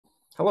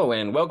Hello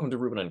and welcome to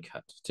Ruben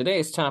Uncut.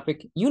 Today's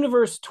topic,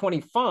 Universe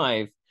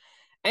 25,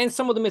 and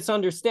some of the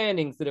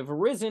misunderstandings that have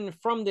arisen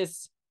from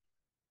this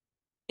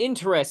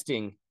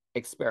interesting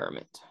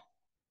experiment.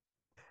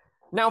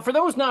 Now, for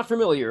those not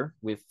familiar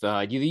with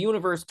the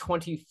Universe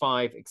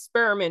 25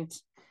 experiment,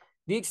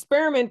 the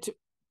experiment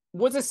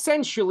was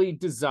essentially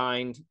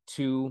designed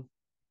to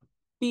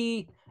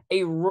be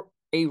a,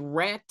 a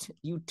rat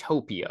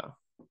utopia.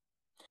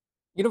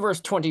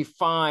 Universe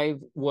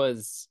 25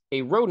 was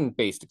a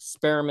rodent-based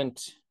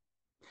experiment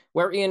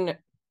wherein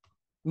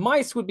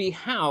mice would be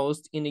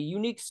housed in a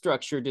unique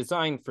structure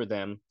designed for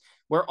them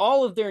where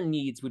all of their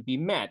needs would be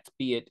met,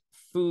 be it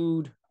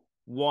food,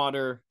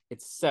 water,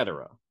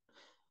 etc.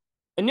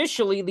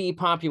 Initially, the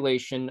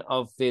population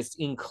of this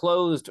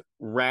enclosed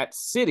rat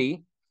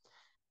city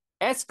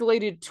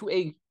escalated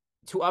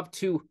to up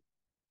to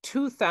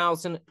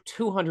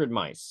 2,200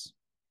 mice.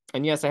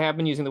 And yes, I have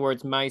been using the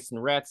words mice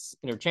and rats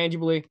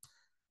interchangeably,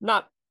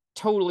 not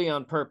totally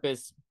on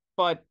purpose,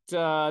 but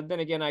then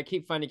again, I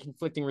keep finding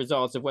conflicting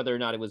results of whether or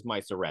not it was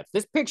mice or rats.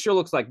 This picture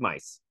looks like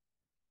mice.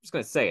 I'm just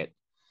going to say it.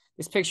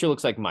 This picture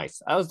looks like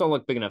mice. Ours don't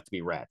look big enough to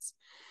be rats.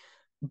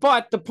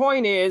 But the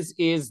point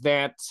is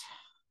that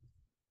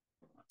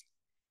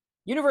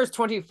Universe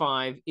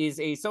 25 is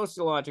a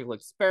sociological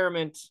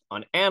experiment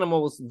on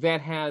animals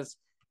that has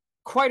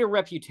quite a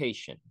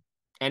reputation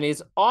and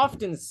is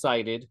often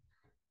cited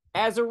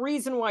as a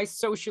reason why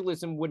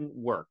socialism wouldn't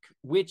work,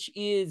 which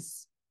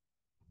is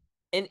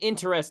an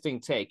interesting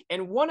take.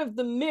 And one of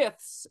the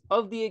myths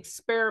of the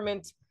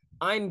experiment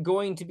I'm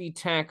going to be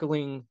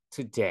tackling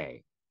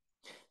today.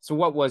 So,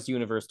 what was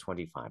Universe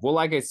 25? Well,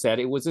 like I said,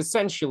 it was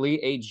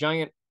essentially a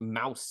giant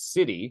mouse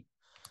city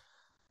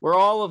where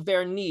all of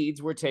their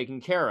needs were taken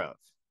care of.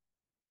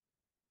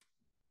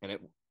 And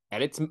it,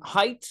 at its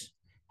height,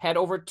 had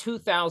over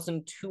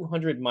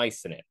 2,200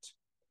 mice in it.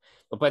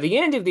 But by the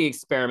end of the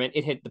experiment,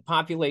 the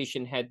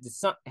population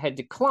had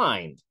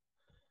declined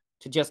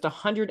to just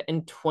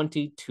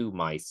 122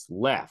 mice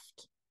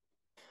left.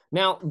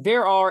 Now,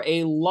 there are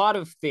a lot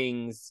of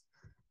things,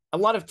 a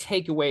lot of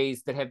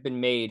takeaways that have been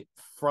made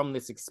from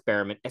this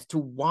experiment as to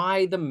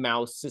why the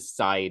mouse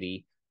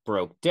society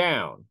broke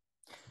down.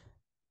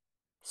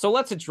 So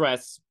let's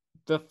address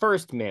the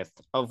first myth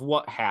of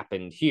what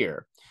happened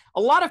here.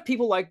 A lot of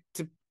people like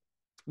to,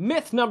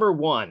 myth number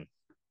one,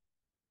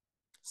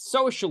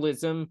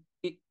 socialism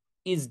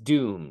is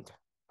doomed.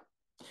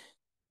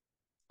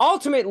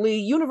 Ultimately,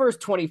 Universe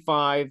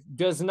 25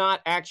 does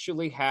not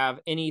actually have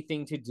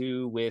anything to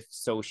do with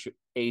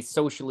a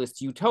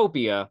socialist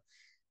utopia,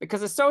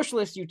 because a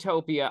socialist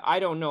utopia, I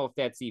don't know if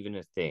that's even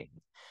a thing.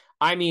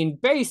 I mean,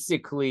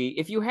 basically,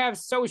 if you have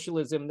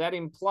socialism, that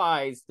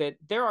implies that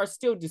there are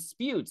still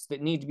disputes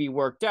that need to be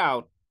worked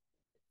out,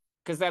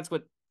 because that's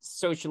what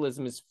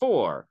socialism is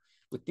for,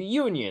 with the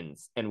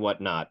unions and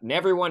whatnot, and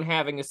everyone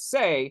having a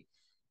say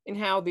in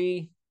how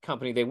the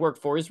company they work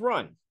for is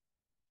run.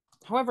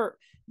 However,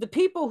 the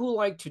people who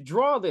like to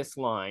draw this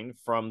line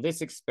from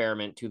this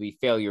experiment to the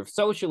failure of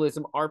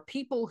socialism are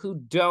people who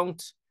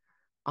don't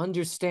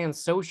understand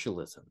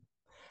socialism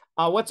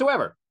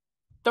whatsoever,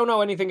 don't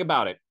know anything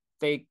about it.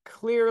 They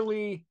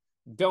clearly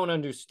don't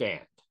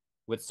understand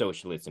what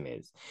socialism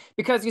is.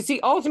 Because you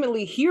see,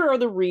 ultimately, here are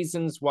the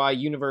reasons why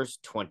Universe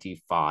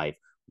 25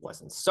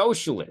 wasn't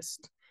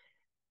socialist.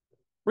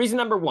 Reason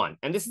number one,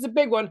 and this is a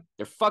big one,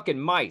 they're fucking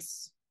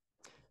mice.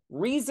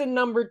 Reason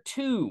number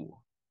two,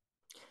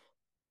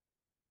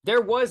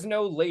 there was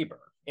no labor.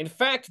 In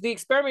fact, the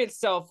experiment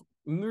itself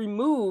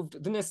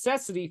removed the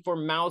necessity for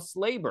mouse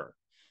labor.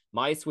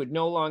 Mice would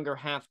no longer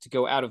have to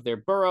go out of their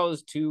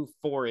burrows to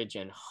forage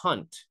and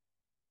hunt.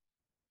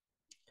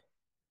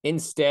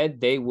 Instead,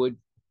 they would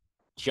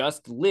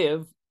just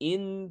live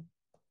in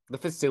the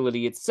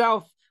facility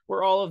itself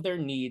where all of their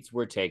needs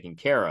were taken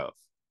care of.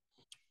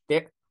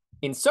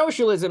 In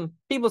socialism,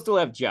 people still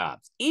have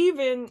jobs.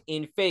 Even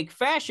in fake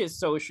fascist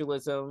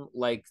socialism,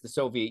 like the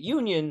Soviet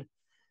Union,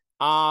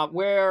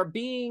 where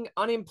being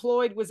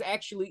unemployed was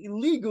actually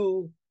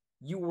illegal,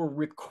 you were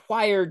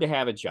required to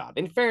have a job.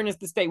 In fairness,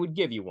 the state would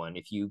give you one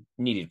if you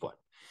needed one.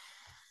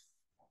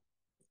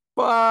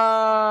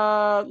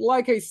 But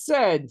like I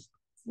said, it's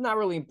not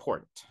really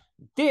important.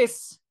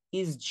 This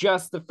is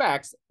just the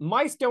facts.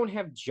 Mice don't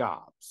have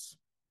jobs.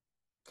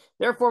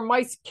 Therefore,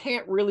 mice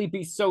can't really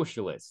be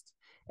socialist.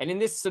 And in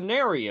this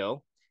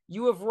scenario,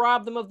 you have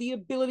robbed them of the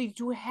ability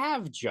to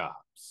have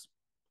jobs,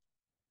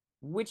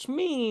 which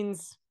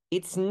means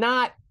it's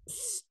not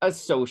a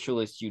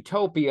socialist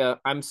utopia.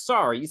 I'm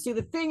sorry. You see,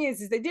 the thing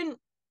is they didn't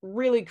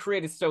really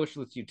create a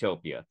socialist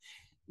utopia.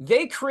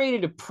 They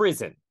created a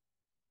prison.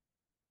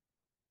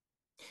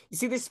 You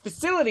see, this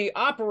facility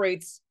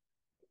operates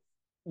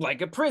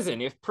like a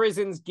prison if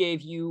prisons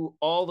gave you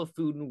all the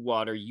food and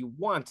water you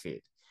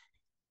wanted.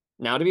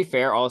 Now, to be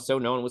fair, also,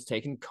 no one was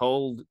taking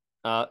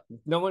no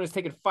one was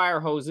taking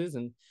fire hoses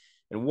and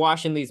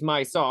washing these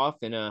mice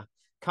off in a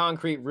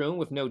concrete room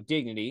with no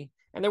dignity.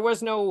 And there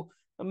was no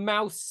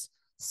mouse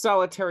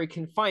solitary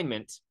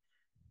confinement.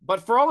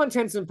 But for all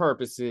intents and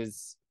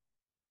purposes,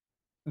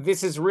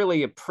 this is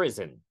really a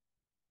prison.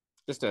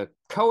 Just a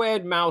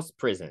co-ed mouse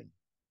prison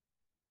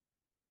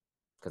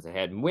because it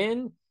had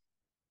men,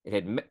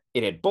 it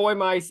had boy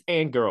mice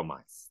and girl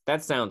mice.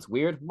 That sounds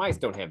weird. Mice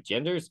don't have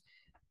genders.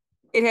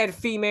 It had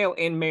female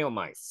and male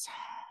mice.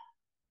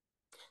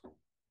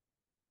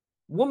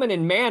 Woman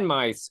and man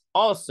mice,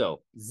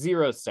 also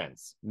 0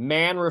 sense.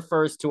 Man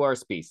refers to our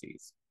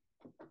species.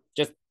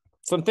 Just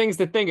some things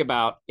to think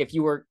about if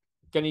you were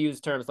going to use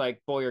terms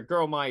like boy or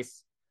girl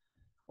mice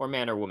or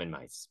man or woman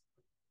mice.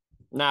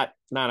 Not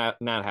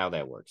how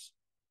that works.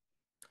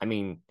 I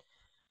mean,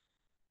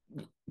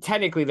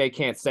 technically they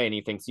can't say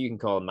anything, so you can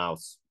call a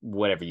mouse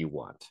whatever you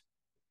want.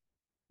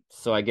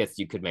 So I guess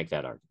you could make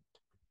that argument.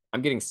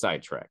 I'm getting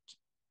sidetracked.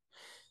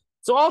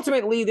 So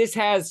ultimately, this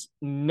has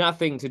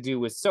nothing to do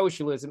with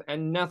socialism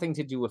and nothing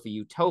to do with a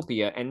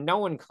utopia, and no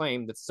one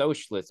claimed that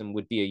socialism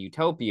would be a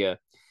utopia.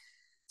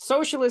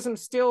 Socialism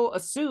still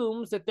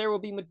assumes that there will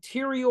be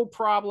material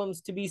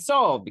problems to be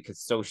solved because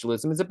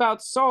socialism is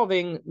about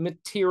solving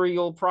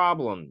material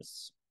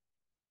problems.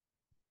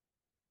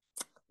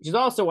 Which is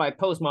also why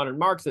postmodern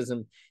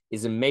Marxism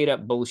is a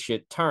made-up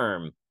bullshit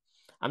term.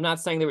 I'm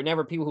not saying there were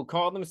never people who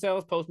called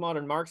themselves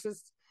postmodern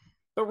Marxists,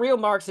 but real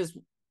Marxists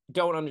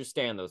don't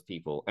understand those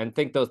people and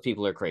think those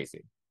people are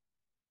crazy.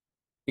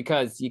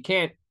 Because you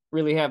can't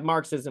really have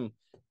Marxism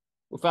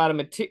without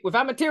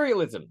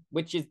materialism,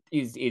 which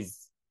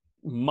is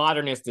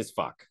modernist as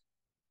fuck.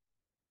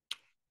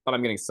 But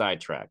I'm getting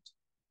sidetracked.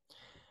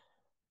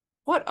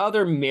 What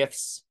other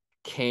myths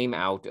came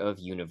out of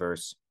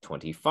Universe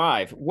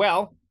 25?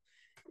 Well,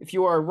 if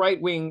you are a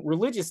right-wing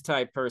religious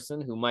type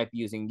person who might be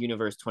using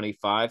Universe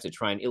 25 to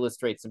try and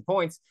illustrate some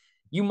points,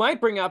 you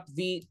might bring up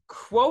the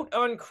quote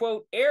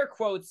unquote, air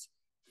quotes,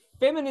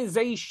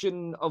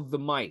 feminization of the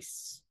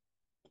mice.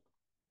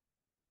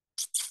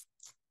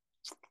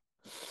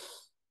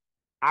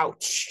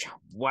 Ouch.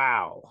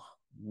 Wow.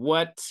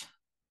 What?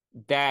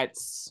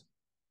 That's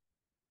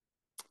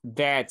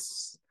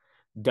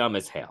dumb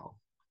as hell.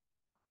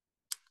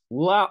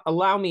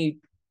 Allow me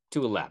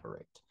to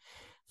elaborate.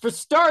 For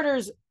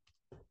starters,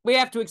 we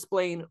have to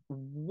explain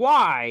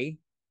why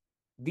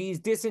these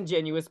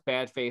disingenuous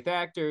bad faith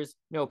actors,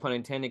 no pun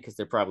intended because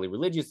they're probably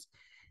religious,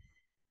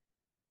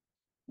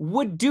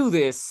 would do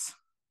this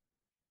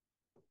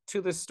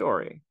to the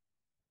story.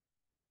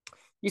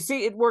 You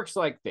see, it works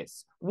like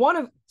this.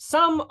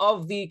 Some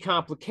of the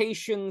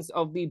complications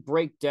of the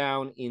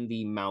breakdown in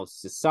the mouse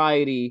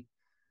society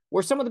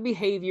were some of the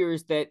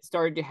behaviors that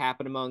started to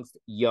happen amongst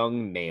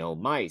young male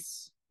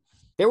mice.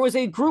 There was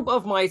a group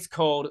of mice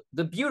called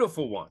the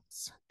beautiful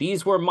ones.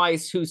 These were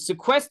mice who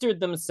sequestered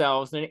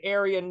themselves in an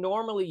area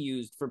normally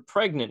used for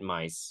pregnant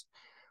mice,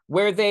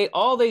 where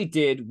all they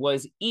did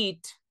was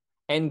eat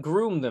and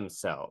groom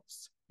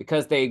themselves.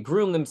 Because they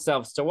groomed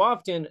themselves so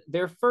often,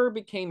 their fur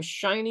became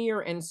shinier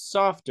and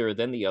softer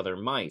than the other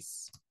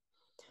mice.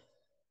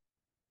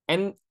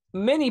 And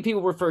many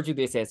people refer to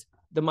this as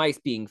the mice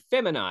being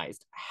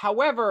feminized.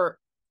 However,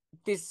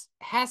 this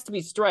has to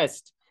be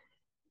stressed.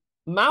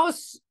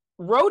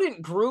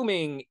 Rodent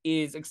grooming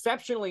is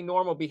exceptionally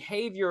normal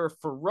behavior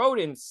for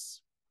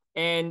rodents.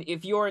 And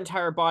if your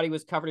entire body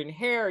was covered in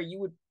hair, you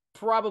would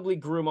probably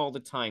groom all the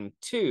time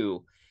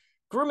too.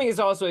 Grooming is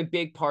also a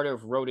big part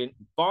of rodent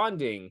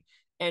bonding.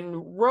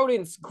 And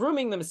rodents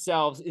grooming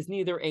themselves is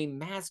neither a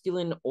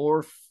masculine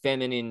or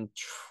feminine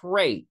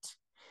trait.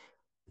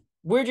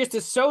 We're just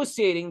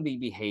associating the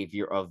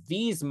behavior of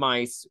these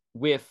mice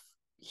with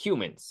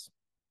humans.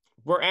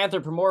 We're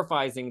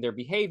anthropomorphizing their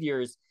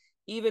behaviors,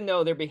 even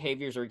though their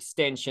behaviors are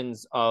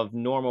extensions of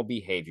normal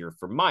behavior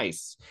for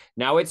mice.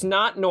 Now, it's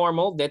not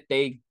normal that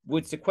they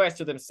would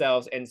sequester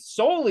themselves and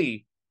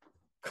solely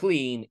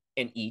clean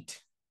and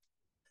eat.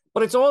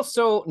 But it's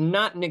also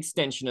not an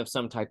extension of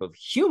some type of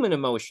human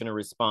emotion or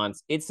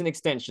response. It's an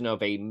extension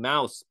of a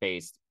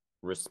mouse-based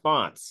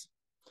response.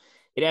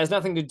 It has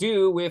nothing to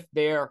do with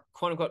their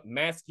quote-unquote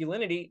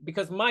masculinity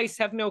because mice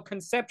have no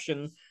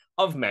conception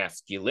of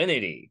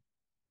masculinity.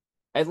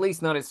 At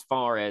least not as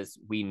far as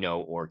we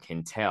know or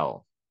can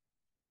tell.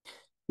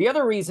 The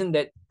other reason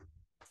that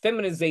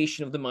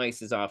feminization of the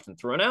mice is often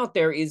thrown out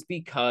there is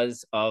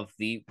because of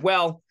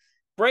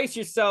brace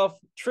yourself,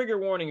 trigger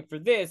warning for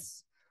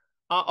this,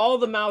 all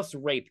the mouse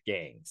rape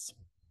gangs.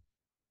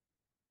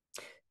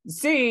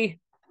 See,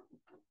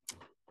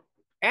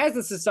 as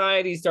the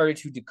society started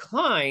to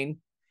decline,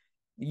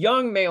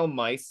 young male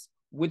mice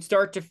would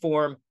start to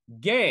form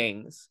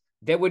gangs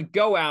that would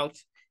go out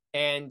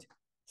and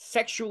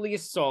sexually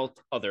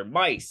assault other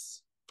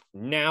mice.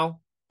 Now,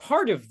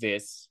 part of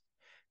this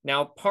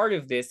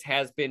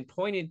has been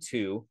pointed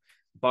to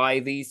by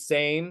these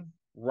same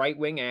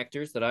right-wing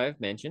actors that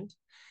I've mentioned,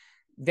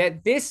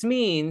 that this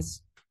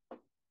means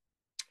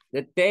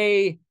that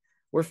they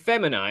were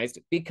feminized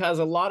because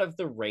a lot of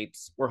the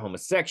rapes were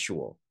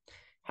homosexual.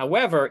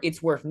 However,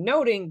 it's worth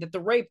noting that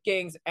the rape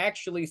gangs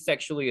actually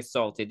sexually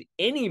assaulted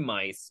any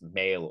mice,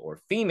 male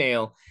or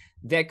female,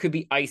 that could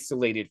be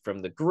isolated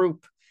from the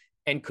group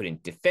and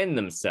couldn't defend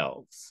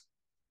themselves.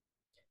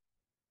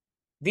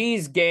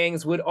 These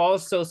gangs would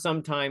also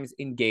sometimes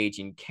engage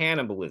in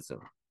cannibalism,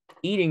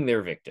 eating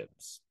their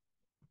victims.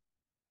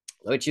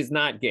 which is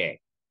not gay.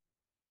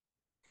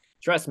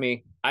 Trust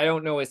me, I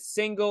don't know a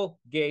single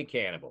gay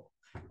cannibal.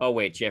 Oh,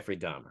 wait, Jeffrey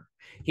Dahmer.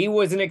 He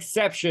was an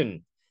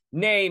exception.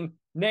 Name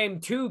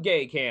two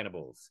gay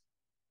cannibals.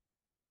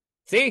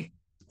 See?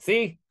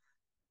 See?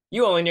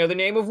 You only know the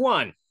name of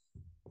one.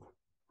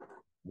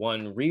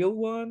 One real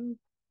one.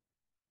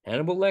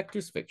 Hannibal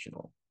Lecter's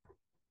fictional.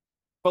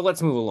 But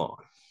let's move along.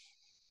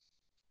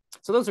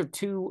 So those are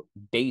two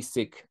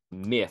basic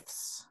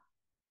myths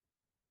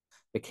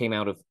that came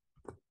out of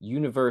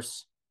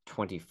Universe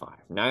 25.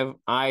 Now,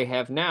 I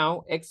have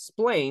now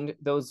explained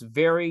those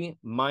very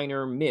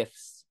minor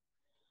myths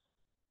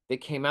that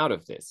came out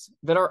of this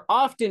that are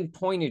often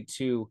pointed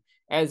to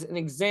as an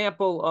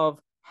example of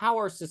how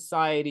our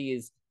society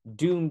is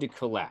doomed to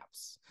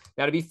collapse.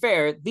 Now, to be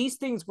fair, these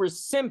things were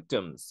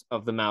symptoms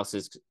of the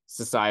mouse's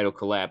societal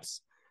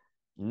collapse,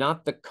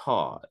 not the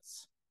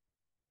cause.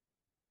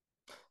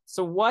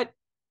 So what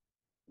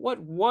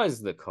was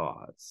the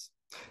cause?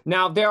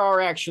 Now, there are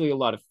actually a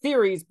lot of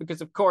theories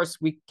because, of course,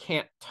 we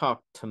can't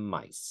talk to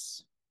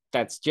mice.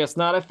 That's just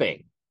not a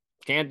thing.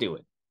 Can't do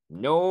it.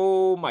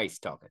 No mice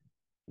talking.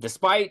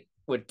 Despite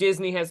what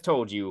Disney has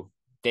told you,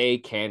 they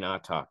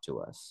cannot talk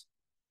to us.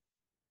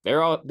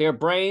 Their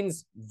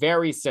brains,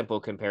 very simple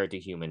compared to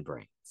human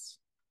brains.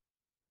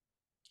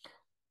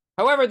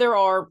 However, there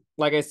are,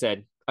 like I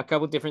said, a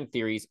couple different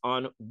theories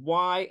on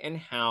why and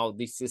how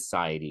the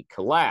society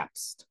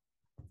collapsed.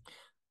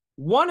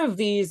 One of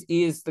these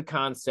is the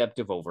concept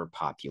of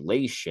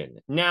overpopulation.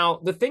 Now,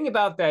 the thing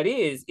about that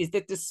is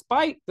that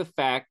despite the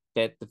fact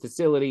that the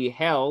facility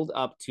held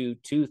up to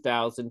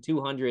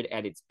 2,200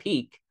 at its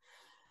peak,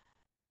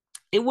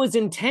 it was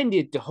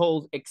intended to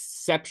hold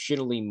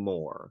exceptionally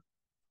more.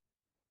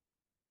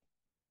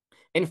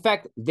 In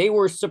fact, they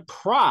were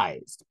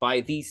surprised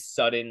by the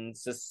sudden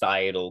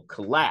societal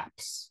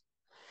collapse.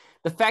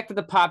 The fact that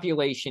the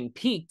population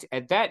peaked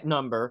at that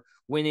number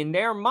when in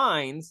their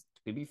minds,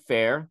 to be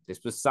fair,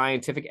 this was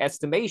scientific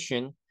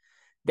estimation,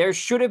 there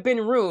should have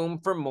been room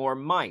for more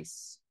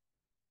mice.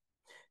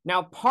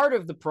 Now, part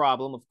of the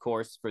problem, of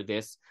course, for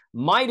this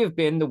might have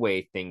been the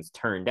way things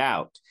turned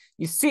out.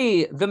 You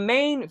see, the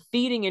main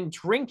feeding and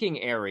drinking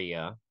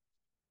area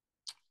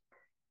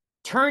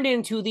turned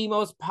into the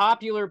most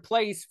popular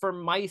place for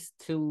mice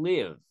to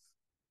live,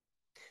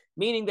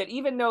 meaning that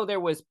even though there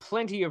was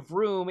plenty of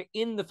room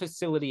in the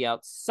facility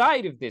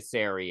outside of this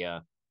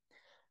area,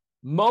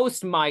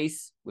 most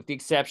mice, with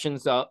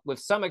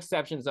some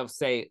exceptions of,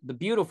 say, the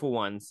beautiful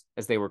ones,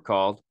 as they were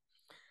called,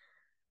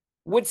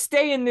 would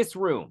stay in this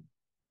room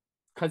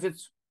because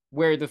it's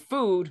where the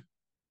food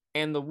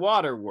and the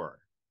water were.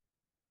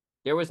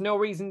 There was no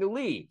reason to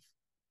leave.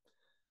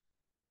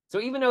 So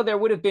even though there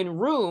would have been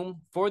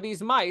room for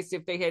these mice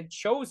if they had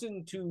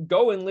chosen to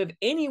go and live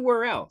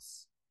anywhere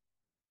else,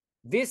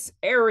 this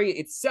area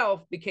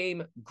itself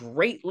became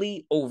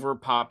greatly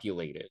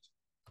overpopulated.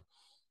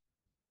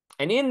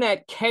 And in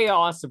that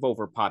chaos of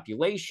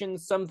overpopulation,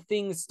 some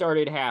things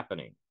started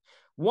happening.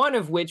 One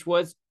of which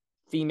was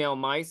female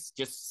mice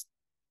just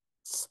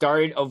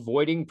started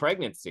avoiding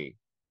pregnancy,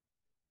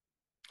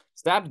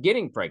 stopped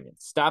getting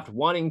pregnant, stopped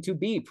wanting to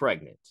be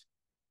pregnant.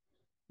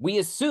 We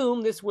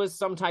assume this was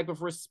some type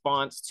of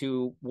response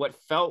to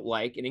what felt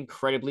like an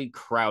incredibly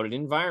crowded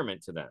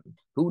environment to them.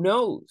 Who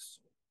knows?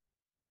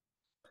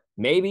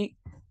 Maybe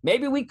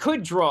we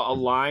could draw a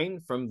line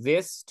from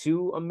this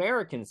to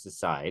American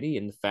society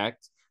in the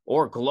fact,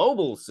 or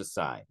global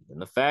society, in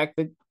the fact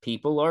that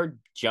people are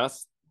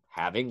just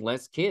having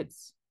less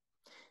kids.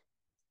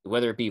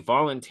 Whether it be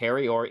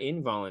voluntary or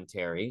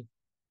involuntary,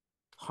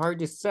 hard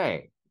to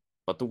say.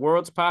 But the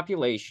world's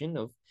population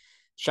of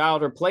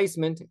child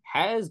replacement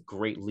has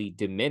greatly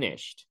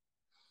diminished.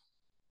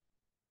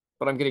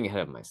 But I'm getting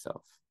ahead of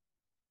myself.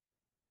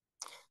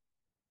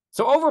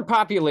 So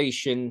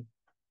overpopulation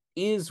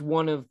is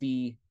one of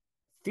the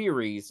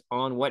theories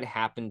on what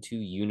happened to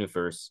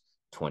Universe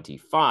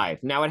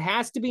 25. Now, it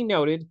has to be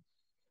noted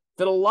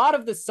that a lot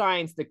of the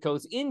science that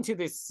goes into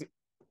this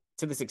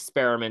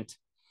experiment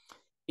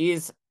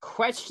is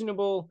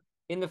questionable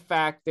in the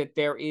fact that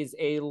there is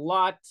a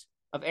lot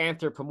of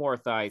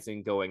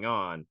anthropomorphizing going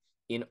on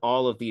in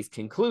all of these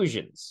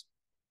conclusions.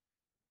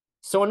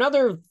 So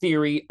another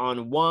theory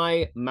on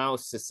why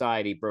mouse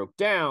society broke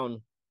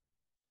down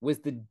was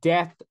the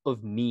death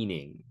of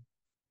meaning.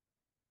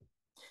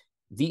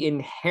 The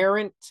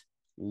inherent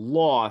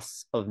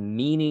loss of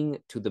meaning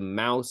to the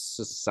mouse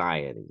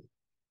society.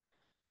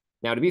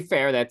 Now, to be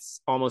fair, that's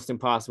almost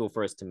impossible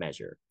for us to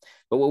measure.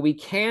 But what we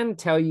can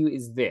tell you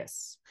is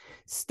this.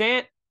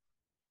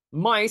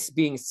 Mice,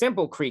 being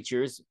simple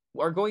creatures,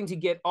 are going to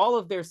get all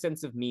of their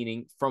sense of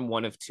meaning from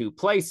one of two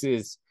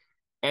places.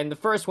 And the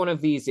first one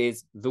of these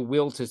is the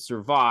will to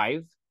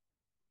survive.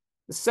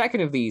 The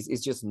second of these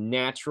is just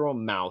natural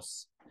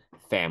mouse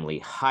family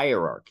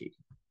hierarchy.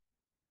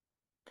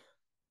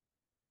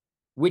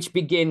 Which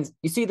begins,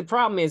 you see, the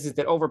problem is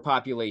that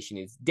overpopulation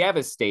is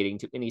devastating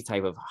to any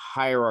type of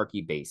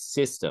hierarchy-based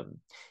system.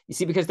 You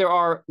see, because there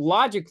are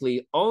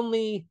logically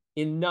only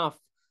enough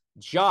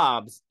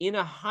jobs in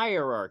a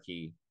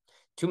hierarchy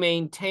to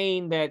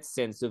maintain that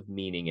sense of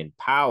meaning and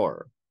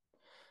power.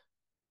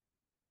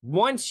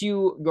 Once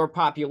your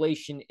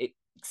population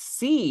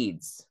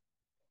exceeds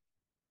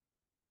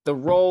the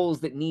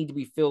roles that need to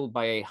be filled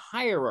by a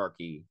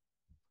hierarchy,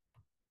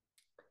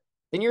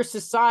 then your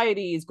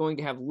society is going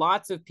to have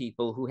lots of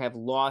people who have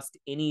lost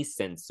any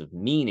sense of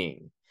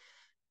meaning.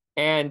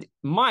 And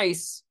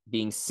mice,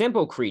 being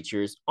simple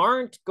creatures,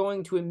 aren't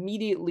going to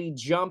immediately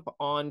jump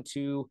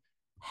onto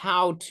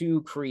how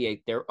to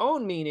create their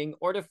own meaning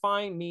or to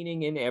find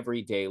meaning in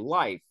everyday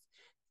life.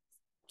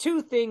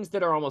 Two things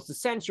that are almost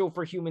essential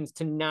for humans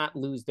to not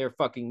lose their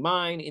fucking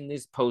mind in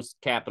this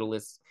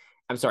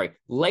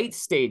late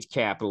stage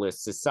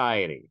capitalist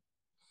society.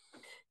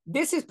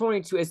 This is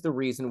pointed to as the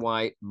reason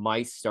why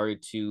mice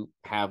started to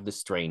have the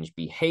strange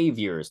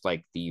behaviors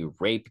like the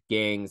rape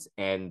gangs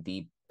and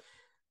the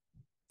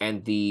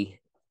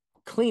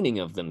cleaning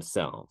of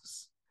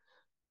themselves.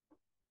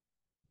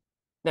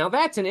 Now,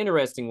 that's an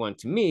interesting one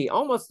to me,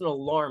 almost an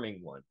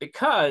alarming one,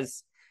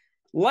 because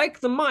like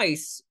the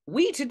mice,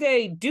 we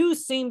today do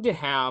seem to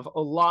have a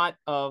lot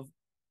of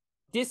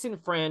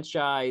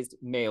disenfranchised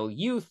male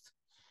youth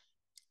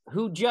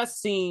who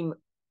just seem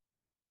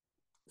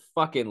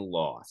fucking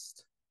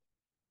lost.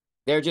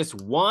 They're just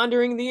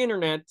wandering the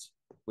internet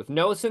with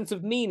no sense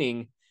of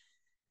meaning,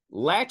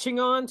 latching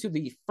on to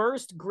the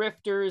first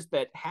grifters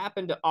that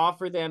happen to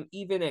offer them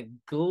even a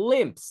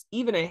glimpse,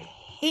 even a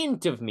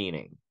hint of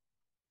meaning.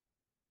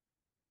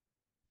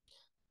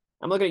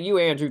 I'm looking at you,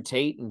 Andrew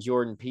Tate and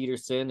Jordan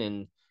Peterson,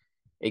 and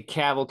a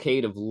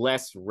cavalcade of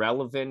less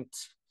relevant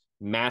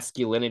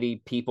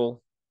masculinity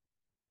people,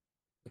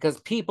 because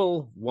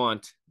people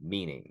want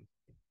meaning.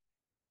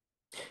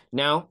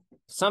 Now,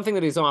 something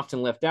that is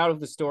often left out of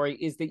the story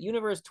is that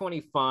Universe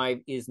 25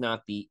 is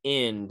not the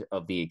end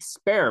of the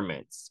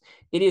experiments.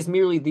 It is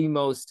merely the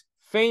most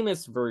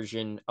famous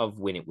version of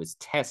when it was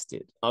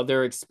tested.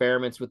 Other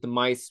experiments with the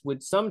mice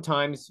would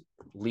sometimes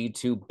lead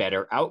to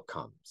better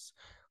outcomes.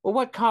 Well,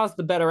 what caused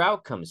the better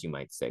outcomes, you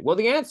might say? Well,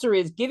 the answer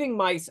is giving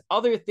mice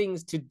other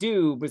things to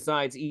do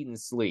besides eat and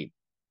sleep,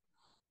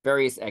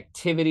 various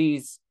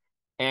activities,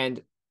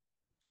 and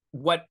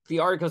what the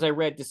articles I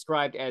read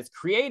described as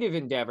creative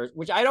endeavors,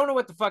 which I don't know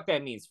what the fuck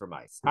that means for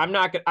mice. I'm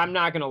not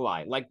gonna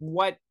lie. Like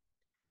what?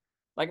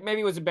 Like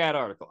maybe it was a bad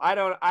article. I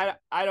don't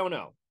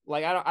know.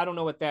 Like I don't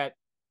know what that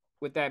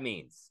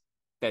means.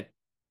 That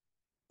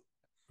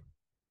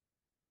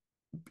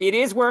it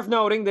is worth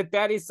noting that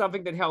that is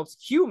something that helps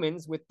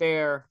humans with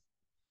their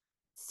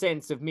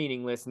sense of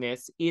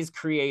meaninglessness is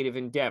creative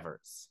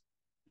endeavors.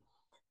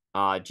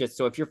 Just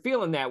so if you're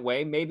feeling that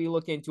way, maybe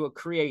look into a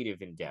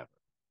creative endeavor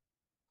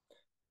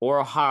or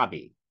a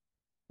hobby.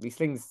 These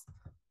things,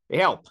 they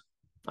help.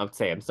 I would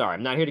say, I'm sorry,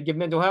 I'm not here to give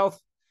mental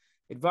health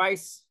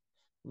advice.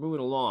 Moving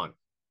along.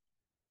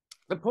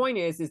 The point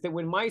is that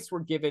when mice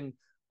were given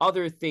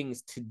other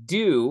things to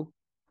do,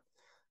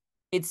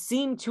 it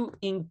seemed to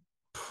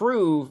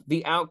improve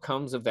the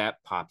outcomes of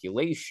that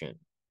population.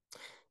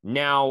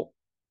 Now,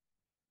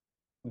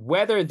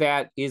 whether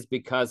that is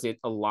because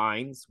it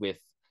aligns with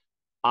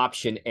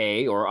option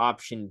A or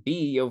option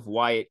B of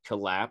why it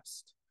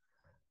collapsed,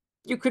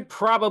 you could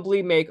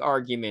probably make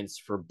arguments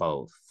for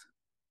both.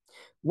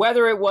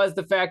 Whether it was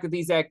the fact that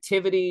these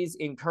activities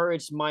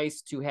encouraged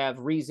mice to have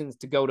reasons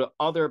to go to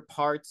other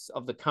parts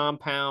of the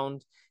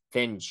compound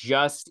than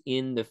just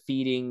in the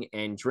feeding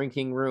and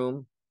drinking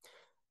room,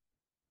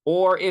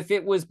 or if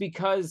it was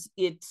because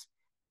it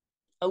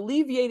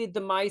alleviated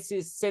the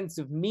mice's sense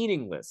of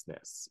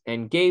meaninglessness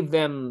and gave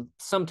them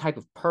some type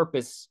of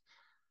purpose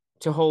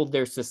to hold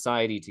their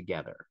society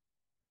together.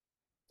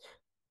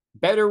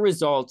 Better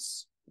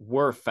results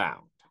were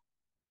found.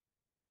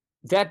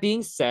 That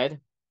being said,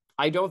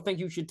 I don't think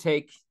you should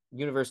take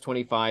Universe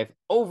 25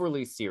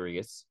 overly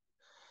serious,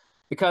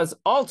 because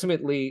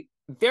ultimately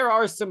there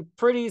are some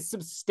pretty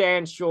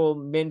substantial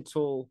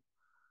mental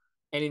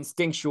and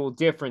instinctual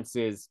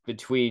differences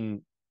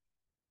between,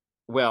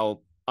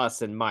 well,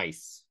 us and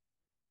mice.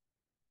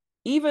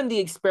 Even the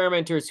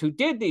experimenters who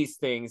did these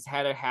things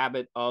had a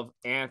habit of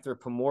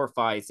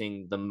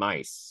anthropomorphizing the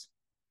mice.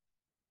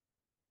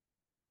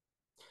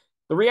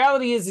 The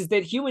reality is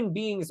that human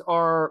beings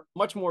are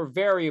much more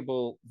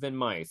variable than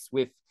mice,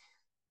 with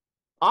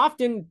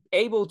often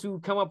able to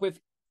come up with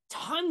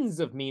tons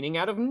of meaning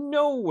out of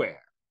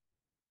nowhere.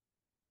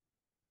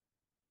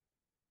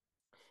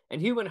 And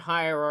human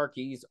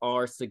hierarchies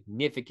are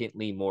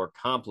significantly more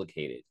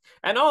complicated.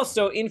 And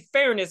also, in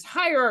fairness,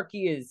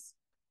 hierarchy is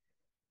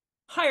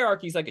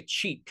like a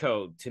cheat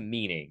code to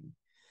meaning.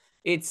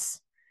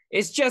 It's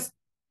just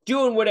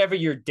doing whatever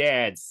your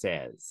dad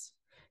says.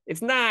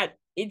 It's not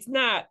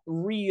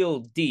real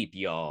deep,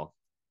 y'all.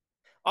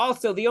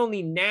 Also, the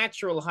only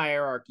natural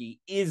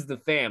hierarchy is the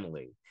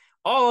family.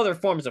 All other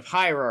forms of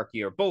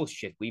hierarchy are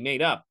bullshit we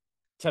made up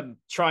to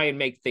try and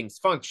make things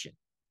function.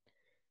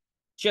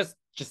 Just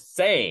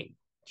saying.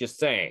 Just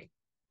saying.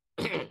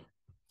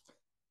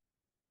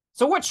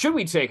 So what should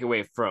we take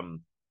away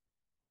from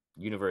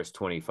Universe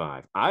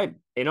 25?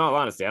 In all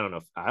honesty, I don't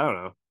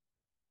know.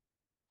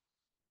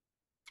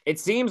 It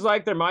seems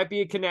like there might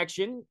be a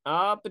connection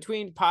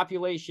between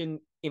population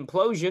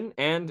implosion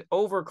and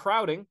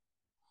overcrowding.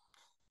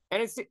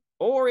 And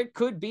or it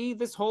could be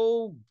this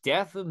whole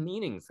death of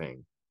meaning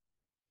thing.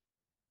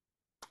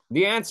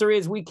 The answer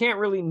is we can't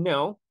really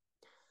know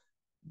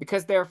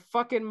because they're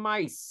fucking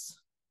mice.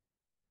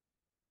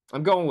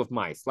 I'm going with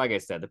mice. Like I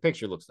said, the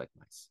picture looks like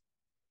mice.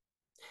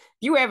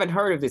 If you haven't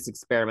heard of this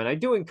experiment, I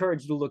do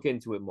encourage you to look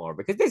into it more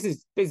because this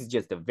is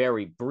just a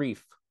very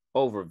brief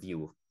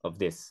overview of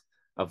this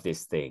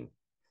thing.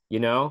 You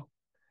know,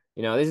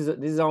 this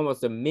is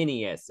almost a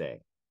mini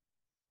essay.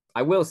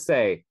 I will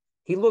say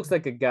he looks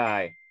like a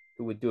guy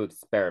who would do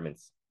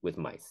experiments with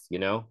mice.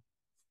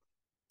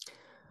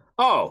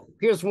 Oh,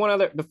 here's one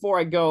other before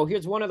I go.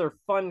 Here's one other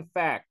fun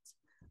fact.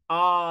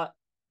 Uh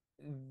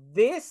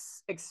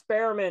this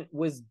experiment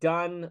was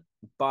done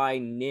by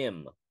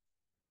NIM.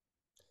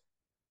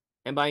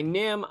 And by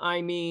NIM,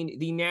 I mean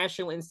the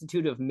National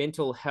Institute of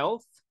Mental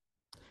Health.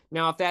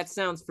 Now, if that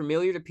sounds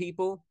familiar to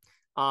people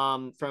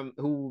from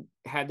who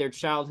had their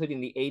childhood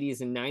in the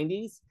 80s and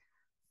 90s,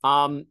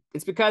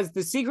 it's because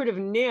the secret of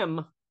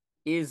NIM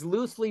is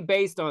loosely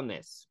based on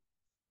this.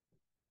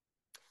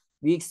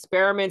 The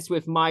experiments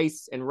with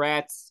mice and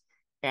rats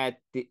at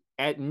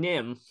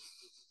NIM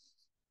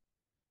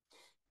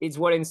is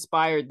what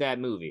inspired that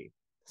movie.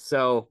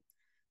 So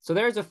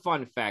there's a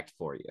fun fact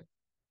for you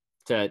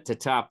to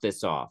top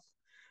this off.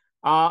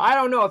 I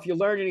don't know if you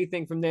learned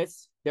anything from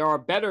this. There are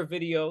better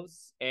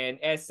videos and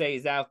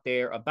essays out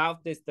there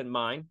about this than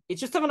mine.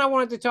 It's just something I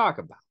wanted to talk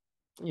about.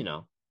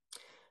 Well,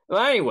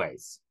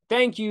 anyways,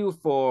 thank you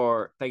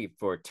for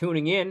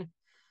tuning in.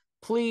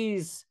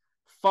 Please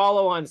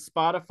follow on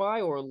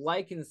Spotify or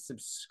like and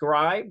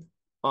subscribe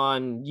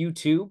on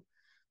YouTube.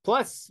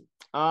 Plus,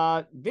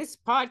 this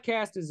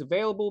podcast is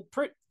available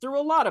through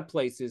a lot of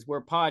places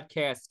where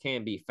podcasts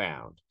can be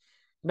found.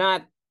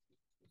 Not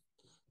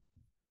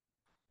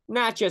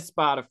just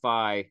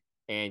Spotify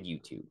and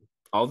YouTube.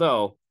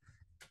 Although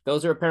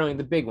those are apparently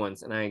the big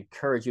ones, and I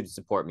encourage you to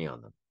support me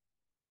on them.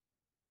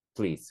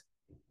 Please.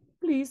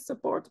 Please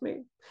support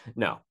me.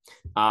 No.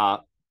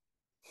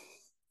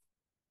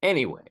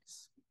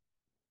 Anyways,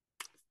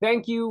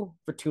 thank you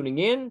for tuning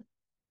in.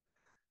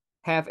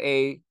 Have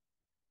a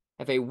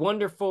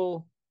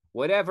wonderful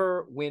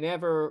whatever,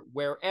 whenever,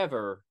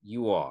 wherever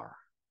you are.